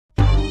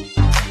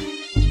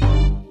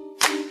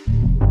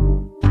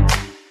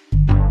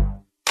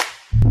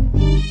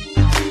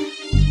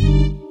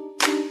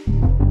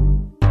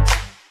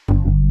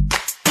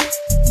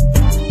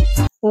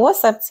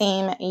What's up,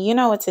 team? You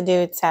know what to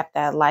do. Tap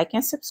that like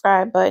and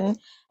subscribe button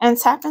and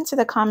tap into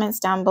the comments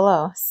down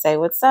below. Say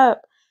what's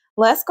up.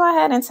 Let's go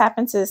ahead and tap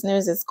into this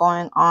news that's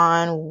going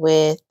on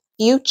with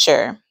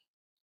Future.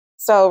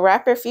 So,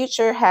 rapper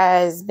Future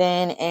has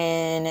been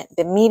in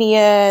the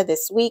media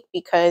this week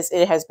because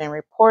it has been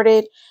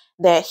reported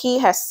that he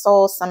has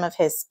sold some of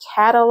his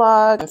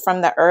catalog from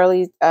the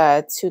early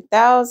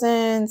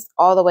 2000s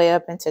all the way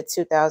up into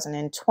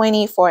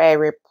 2020 for a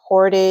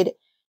reported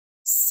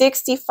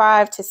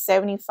 65 to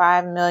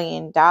 75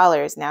 million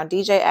dollars. Now,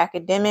 DJ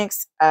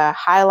Academics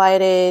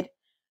highlighted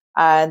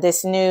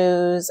this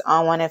news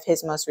on one of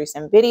his most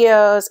recent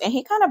videos, and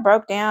he kind of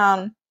broke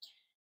down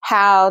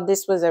how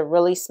this was a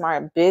really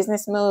smart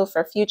business move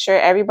for Future.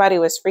 Everybody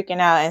was freaking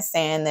out and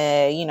saying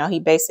that, he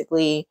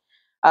basically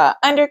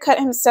undercut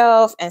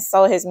himself and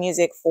sold his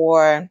music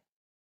for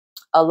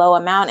a low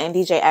amount. And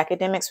DJ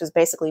Academics was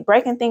basically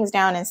breaking things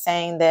down and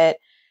saying that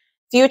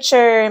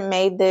Future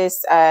made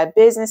this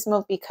business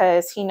move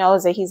because he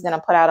knows that he's going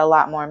to put out a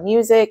lot more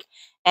music.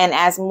 And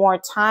as more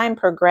time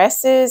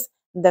progresses,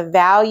 the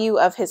value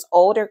of his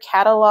older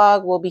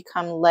catalog will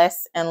become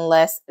less and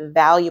less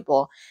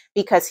valuable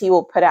because he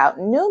will put out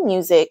new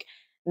music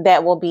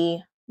that will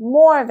be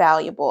more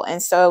valuable.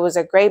 And so it was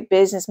a great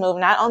business move,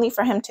 not only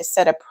for him to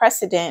set a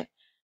precedent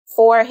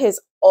for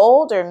his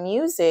older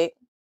music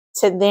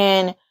to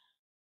then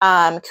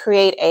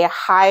create a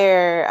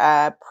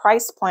higher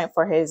price point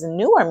for his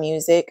newer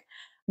music,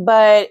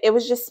 but it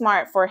was just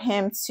smart for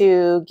him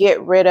to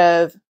get rid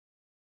of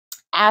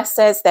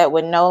assets that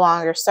would no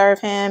longer serve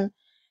him.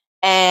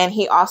 And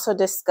he also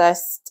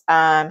discussed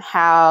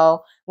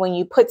how when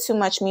you put too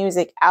much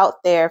music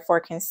out there for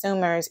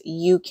consumers,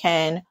 you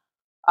can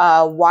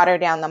water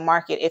down the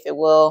market, if it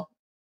will,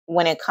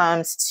 when it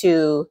comes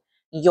to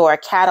your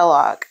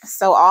catalog.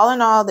 So all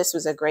in all, this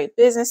was a great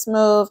business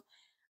move.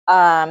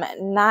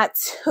 Not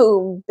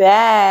too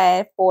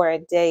bad for a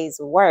day's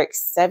work.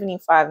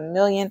 75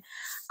 million.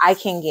 I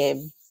can get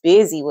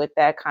busy with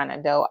that kind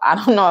of dough. I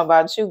don't know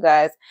about you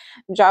guys.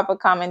 Drop a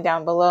comment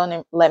down below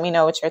and let me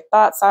know what your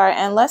thoughts are.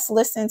 And let's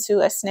listen to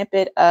a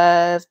snippet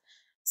of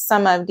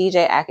some of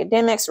DJ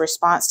Academics'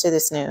 response to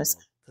this news.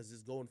 Because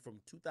it's going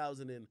from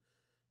 2000 and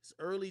it's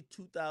early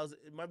 2000,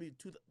 it might be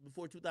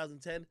before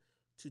 2010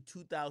 to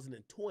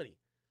 2020.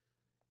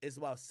 It's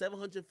about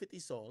 750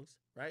 songs,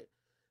 right?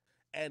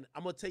 And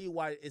I'm going to tell you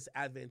why it's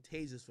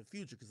advantageous for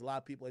Future, because a lot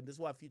of people, and this is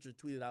why Future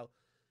tweeted out,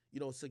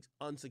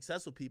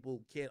 unsuccessful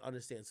people can't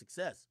understand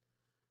success.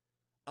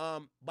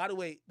 By the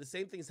way, the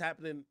same thing is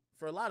happening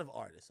for a lot of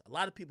artists. A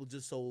lot of people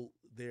just sold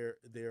their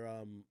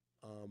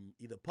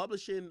either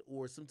publishing,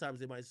 or sometimes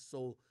they might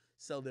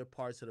sell their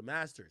parts to the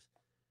masters.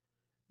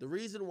 The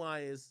reason why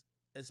is,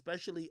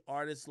 especially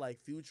artists like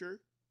Future,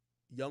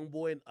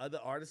 Youngboy, and other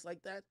artists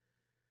like that,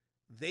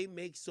 they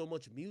make so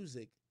much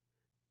music.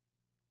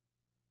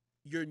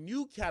 Your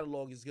new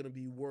catalog is going to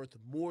be worth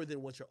more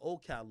than what your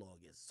old catalog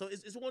is. So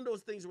it's one of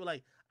those things where,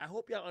 like, I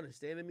hope y'all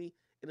understanding me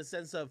in the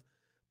sense of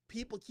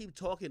people keep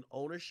talking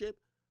ownership,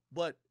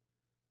 but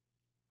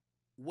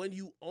when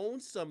you own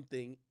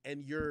something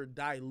and you're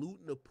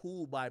diluting the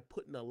pool by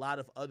putting a lot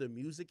of other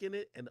music in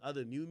it and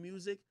other new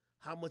music,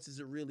 how much is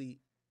it really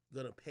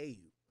going to pay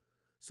you?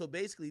 So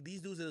basically,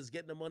 these dudes are just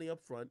getting the money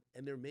up front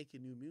and they're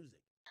making new music.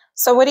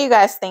 So what do you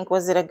guys think?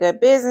 Was it a good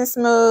business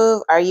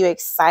move? Are you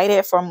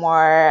excited for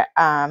more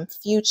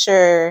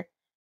Future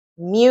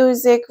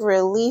music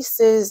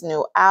releases,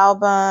 new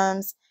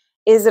albums?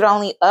 Is it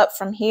only up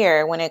from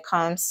here when it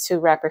comes to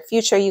rapper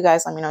Future? You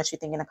guys let me know what you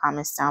think in the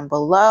comments down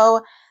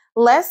below.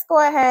 Let's go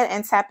ahead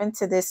and tap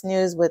into this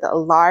news with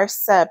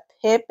Larsa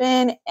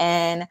Pippen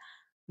and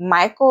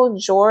Michael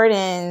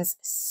Jordan's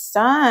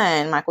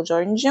son, Michael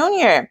Jordan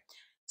Jr.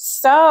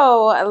 So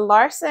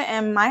Larsa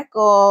and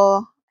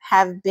Michael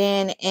have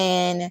been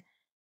in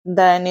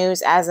the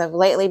news as of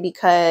lately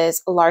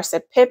because Larsa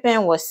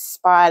Pippen was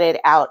spotted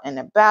out and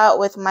about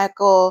with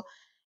Michael,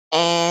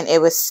 and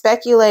it was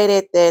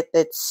speculated that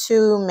the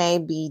two may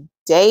be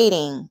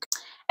dating.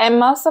 And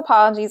most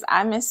apologies,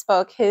 I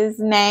misspoke. His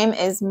name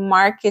is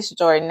Marcus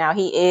Jordan. Now,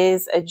 he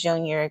is a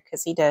junior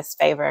because he does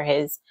favor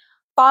his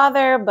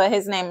father, but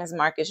his name is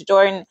Marcus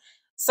Jordan.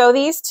 So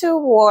these two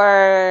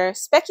were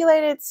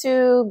speculated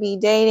to be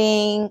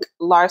dating.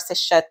 Larsa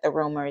shut the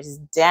rumors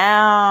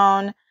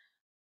down.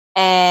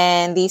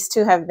 And these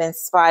two have been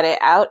spotted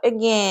out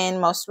again,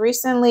 most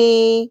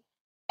recently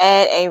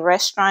at a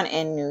restaurant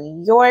in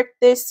New York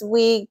this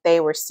week. They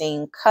were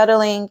seen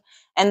cuddling,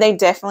 and they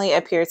definitely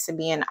appear to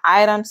be an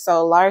item.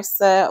 So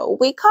Larsa,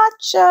 we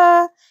caught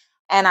ya.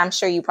 And I'm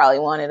sure you probably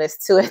wanted us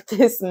to at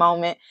this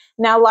moment.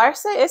 Now,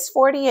 Larsa is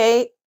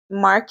 48.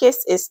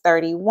 Marcus is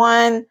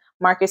 31.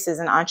 Marcus is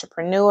an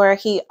entrepreneur.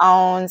 He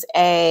owns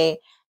a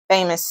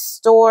famous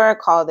store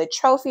called the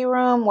Trophy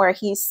Room, where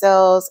he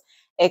sells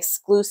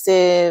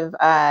exclusive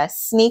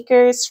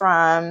sneakers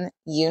from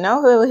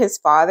who, his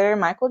father,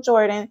 Michael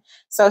Jordan.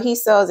 So he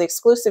sells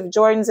exclusive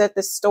Jordans at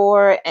the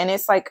store, and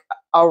it's like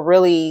a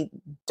really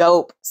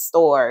dope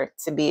store,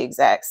 to be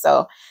exact.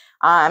 So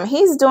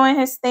he's doing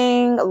his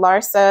thing.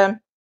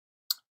 Larsa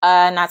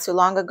not too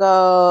long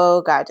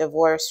ago, got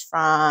divorced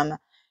from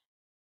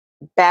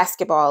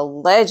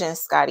basketball legend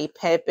Scottie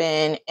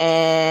Pippen,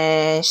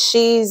 and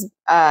she's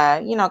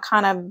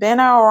kind of been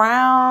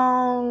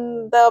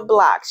around the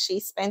block. She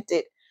spent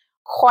it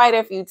quite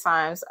a few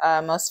times,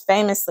 most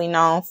famously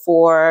known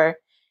for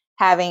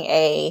having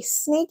a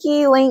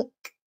sneaky link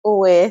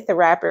with the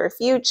rapper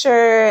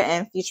Future,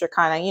 and Future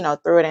kind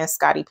of threw it in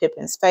Scottie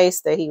Pippen's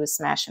face that he was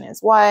smashing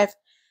his wife.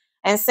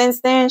 And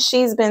since then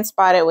she's been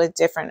spotted with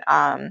different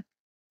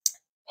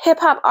hip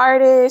hop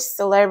artists,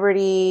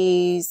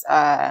 celebrities,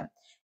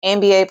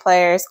 NBA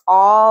players,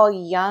 all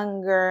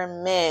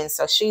younger men.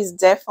 So she's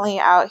definitely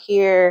out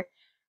here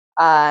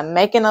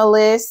making a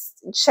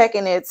list,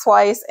 checking it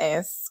twice,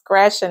 and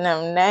scratching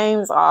them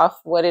names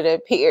off what it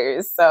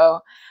appears.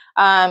 So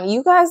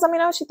you guys let me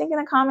know what you think in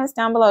the comments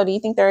down below. Do you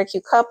think they're a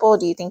cute couple?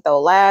 Do you think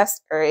they'll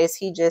last? Or is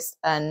he just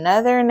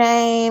another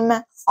name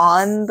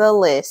on the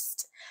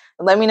list?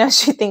 Let me know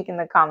what you think in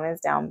the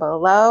comments down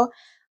below.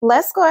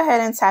 Let's go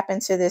ahead and tap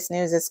into this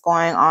news that's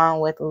going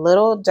on with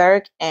Lil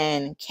Durk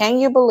and, can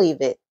you believe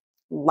it,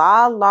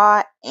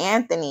 Lala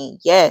Anthony.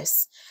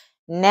 Yes.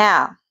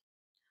 Now,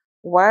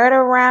 word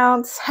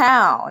around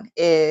town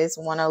is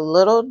one of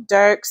Lil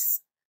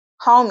Durk's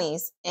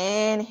homies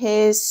in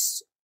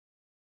his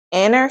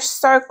inner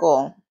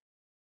circle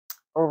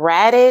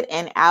ratted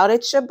and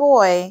outed your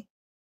boy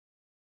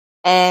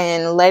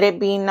and let it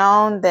be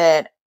known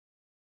that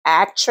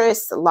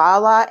actress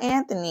Lala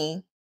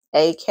Anthony,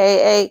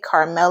 aka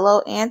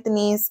Carmelo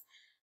Anthony's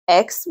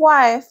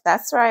ex-wife,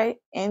 that's right,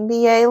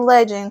 NBA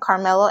legend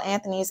Carmelo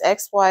Anthony's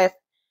ex-wife,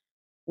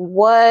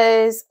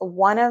 was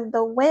one of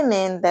the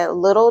women that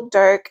Lil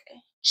Durk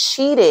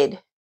cheated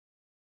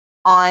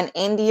on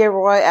India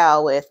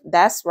Royale with.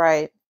 That's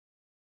right,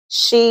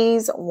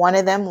 she's one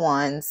of them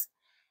ones.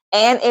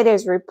 And it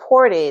is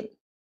reported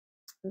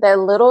that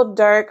Lil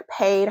Durk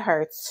paid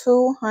her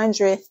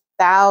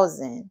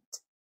 $200,000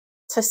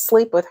 to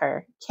sleep with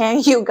her.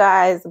 Can you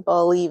guys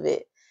believe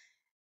it?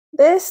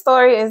 This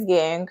story is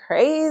getting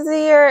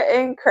crazier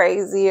and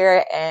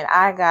crazier, and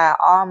I got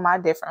all my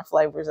different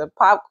flavors of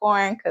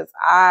popcorn because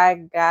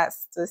I got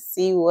to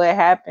see what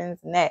happens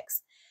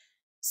next.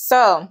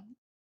 So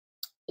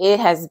it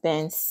has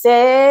been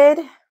said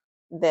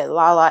that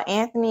Lala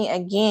Anthony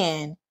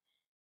again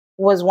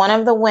was one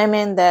of the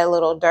women that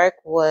Lil Durk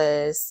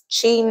was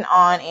cheating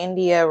on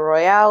India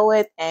Royale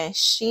with, and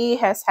she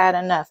has had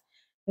enough.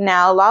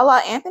 Now,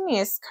 Lala Anthony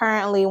is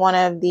currently one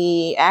of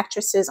the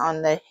actresses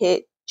on the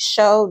hit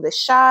show The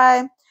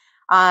Chi,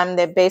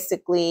 that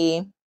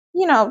basically,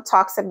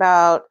 talks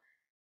about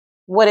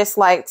what it's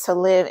like to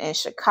live in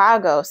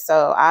Chicago.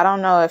 So I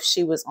don't know if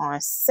she was on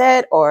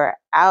set or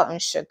out in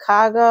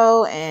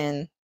Chicago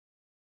and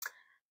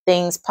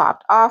things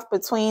popped off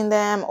between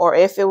them, or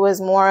if it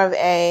was more of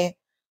a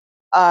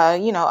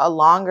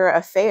longer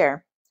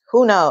affair.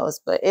 Who knows?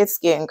 But it's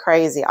getting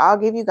crazy. I'll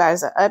give you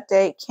guys an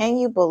update. Can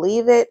you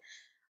believe it?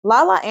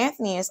 Lala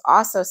Anthony is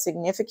also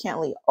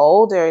significantly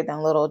older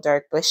than Lil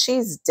Durk, but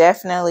she's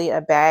definitely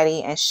a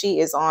baddie, and she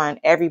is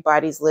on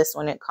everybody's list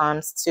when it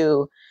comes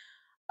to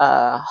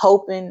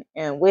hoping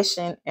and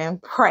wishing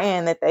and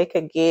praying that they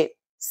could get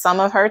some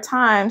of her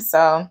time.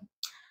 So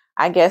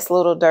I guess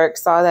Lil Durk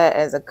saw that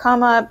as a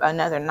come up,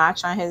 another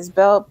notch on his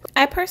belt.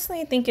 I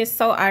personally think it's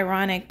so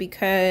ironic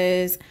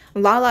because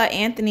Lala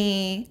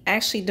Anthony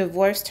actually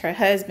divorced her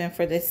husband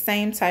for the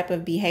same type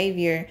of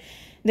behavior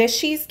that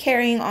she's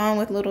carrying on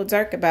with Lil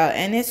Durk about.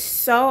 And it's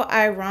so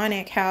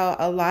ironic how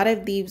a lot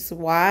of these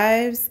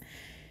wives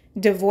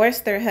divorce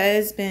their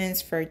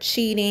husbands for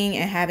cheating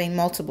and having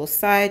multiple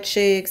side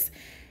chicks,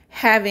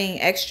 having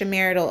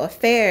extramarital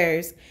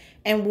affairs.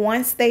 And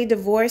once they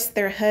divorce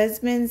their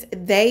husbands,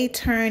 they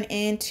turn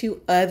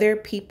into other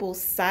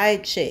people's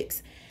side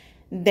chicks.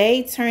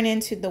 They turn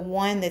into the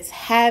one that's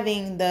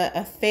having the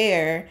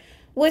affair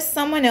with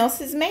someone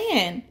else's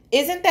man.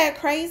 Isn't that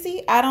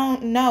crazy? I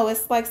don't know.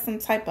 It's like some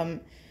type of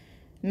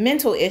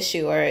mental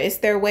issue, or it's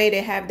their way to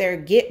have their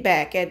get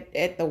back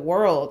at the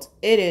world.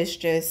 It is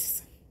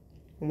just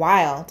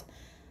wild.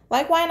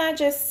 Like, why not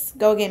just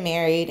go get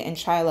married and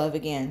try love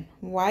again?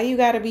 Why you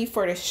gotta be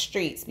for the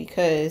streets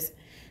because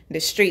the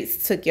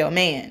streets took your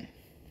man?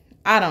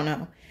 I don't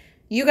know.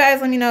 You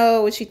guys let me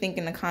know what you think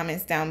in the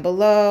comments down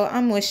below.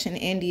 I'm wishing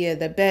India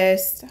the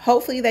best.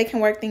 Hopefully they can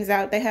work things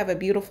out. They have a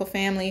beautiful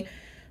family.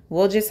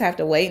 We'll just have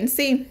to wait and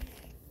see.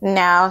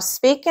 Now,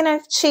 speaking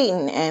of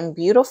cheating and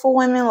beautiful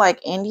women like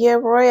India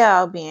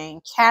Royale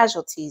being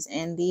casualties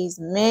in these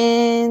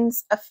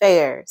men's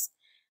affairs,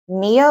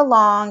 Nia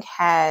Long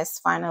has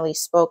finally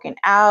spoken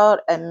out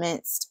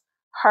amidst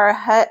her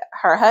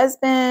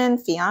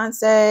husband,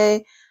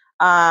 fiance,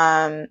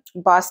 Boston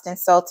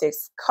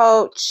Celtics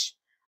coach,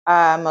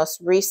 most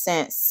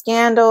recent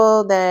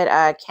scandal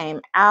that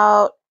came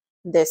out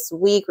this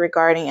week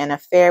regarding an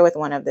affair with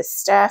one of the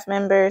staff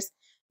members.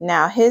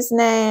 Now, his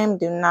name,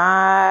 do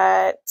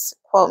not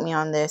quote me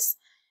on this,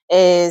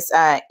 is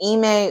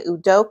Ime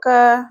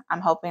Udoka.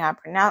 I'm hoping I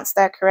pronounced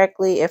that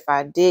correctly. If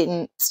I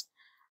didn't,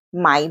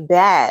 my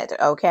bad,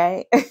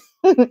 okay?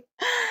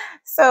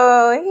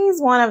 So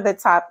he's one of the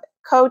top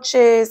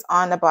coaches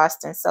on the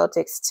Boston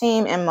Celtics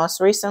team. And most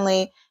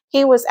recently,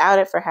 he was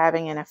outed for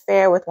having an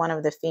affair with one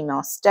of the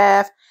female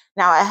staff.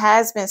 Now, it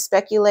has been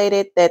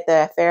speculated that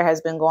the affair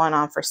has been going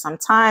on for some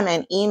time,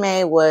 and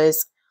Ime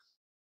was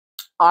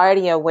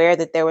already aware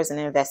that there was an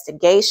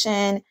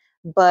investigation.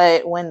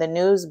 But when the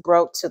news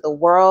broke to the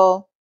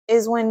world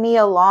is when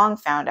Nia Long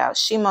found out.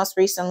 She most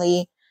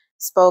recently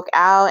spoke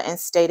out and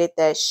stated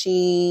that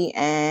she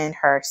and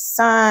her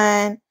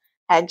son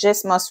had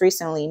just most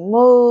recently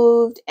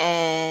moved,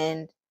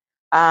 and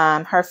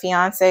her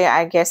fiance,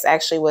 I guess,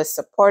 actually was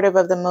supportive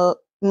of the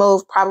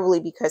move,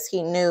 probably because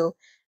he knew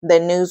the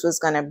news was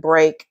going to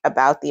break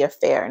about the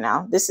affair.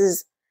 Now, this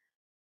is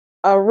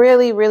a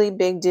really, really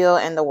big deal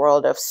in the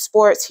world of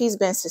sports. He's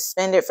been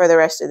suspended for the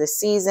rest of the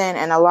season,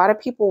 and a lot of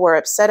people were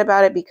upset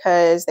about it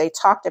because they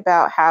talked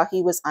about how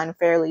he was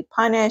unfairly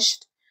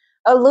punished,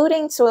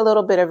 alluding to a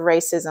little bit of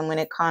racism when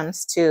it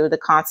comes to the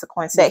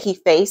consequence that he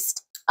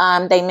faced.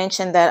 They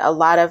mentioned that a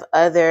lot of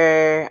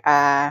other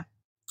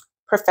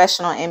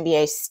professional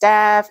NBA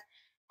staff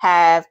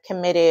have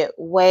committed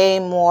way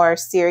more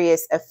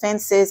serious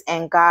offenses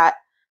and got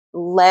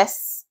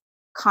less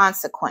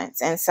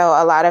consequence. And so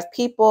a lot of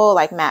people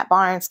like Matt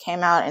Barnes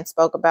came out and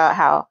spoke about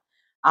how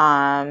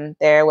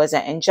there was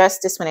an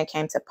injustice when it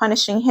came to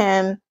punishing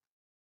him.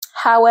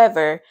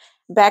 However,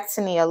 back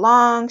to Nia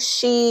Long,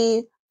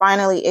 she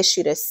finally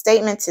issued a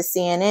statement to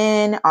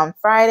CNN on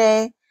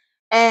Friday.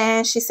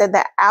 And she said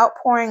that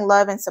outpouring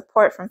love and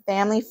support from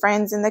family,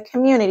 friends, and the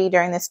community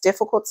during this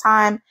difficult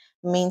time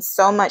means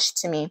so much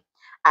to me.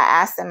 I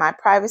ask that my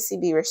privacy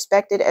be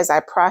respected as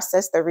I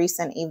process the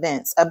recent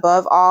events.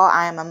 Above all,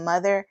 I am a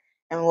mother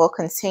and will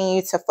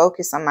continue to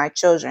focus on my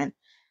children.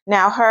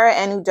 Now, her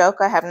and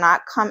Udoka have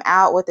not come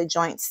out with a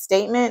joint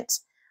statement.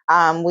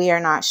 We are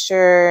not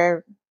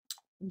sure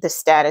the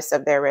status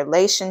of their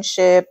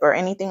relationship or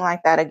anything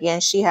like that.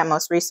 Again, she had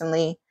most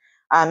recently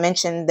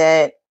mentioned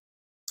that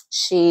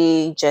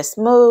she just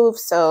moved.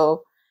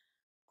 So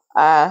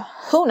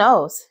who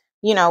knows,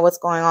 what's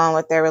going on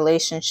with their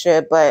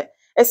relationship. But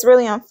it's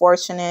really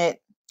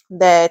unfortunate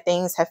that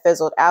things have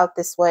fizzled out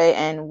this way.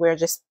 And we're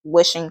just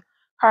wishing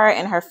her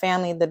and her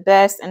family the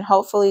best. And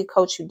hopefully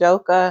Coach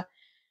Udoka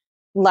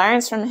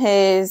learns from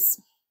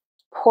his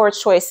poor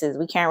choices.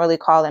 We can't really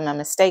call them a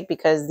mistake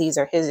because these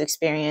are his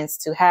experience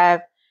to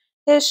have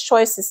his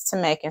choices to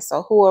make. And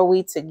so who are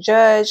we to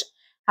judge?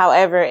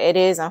 However, it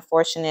is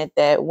unfortunate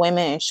that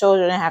women and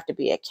children have to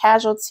be a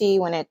casualty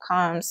when it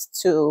comes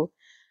to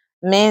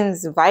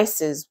men's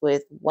vices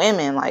with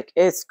women. Like,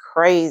 it's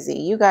crazy.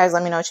 You guys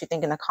let me know what you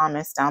think in the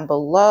comments down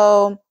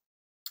below.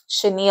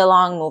 Should Nia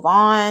Long move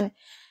on?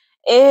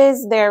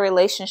 Is their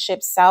relationship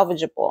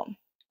salvageable?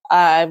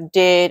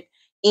 Did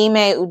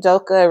Ime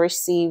Udoka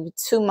receive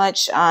too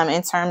much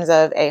in terms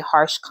of a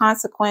harsh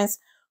consequence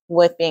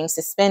with being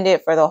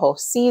suspended for the whole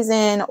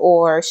season,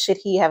 or should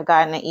he have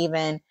gotten an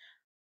even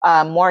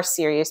more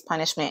serious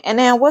punishment? And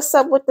then what's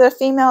up with the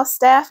female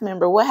staff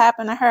member? What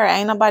happened to her?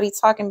 Ain't nobody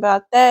talking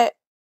about that.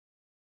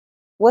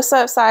 What's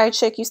up, side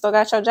chick? You still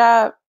got your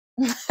job?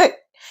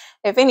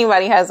 If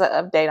anybody has an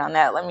update on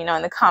that, let me know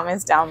in the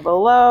comments down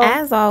below.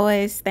 As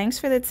always, thanks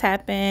for the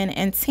tap in.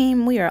 And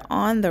team, we are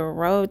on the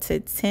road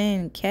to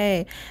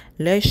 10K.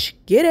 Let's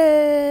get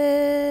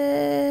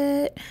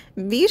it.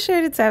 Be sure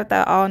to tap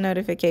that all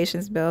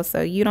notifications bell so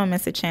you don't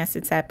miss a chance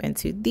to tap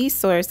into the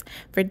source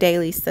for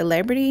daily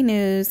celebrity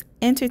news,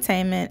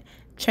 entertainment,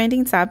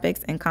 trending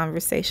topics, and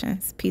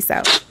conversations. Peace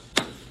out.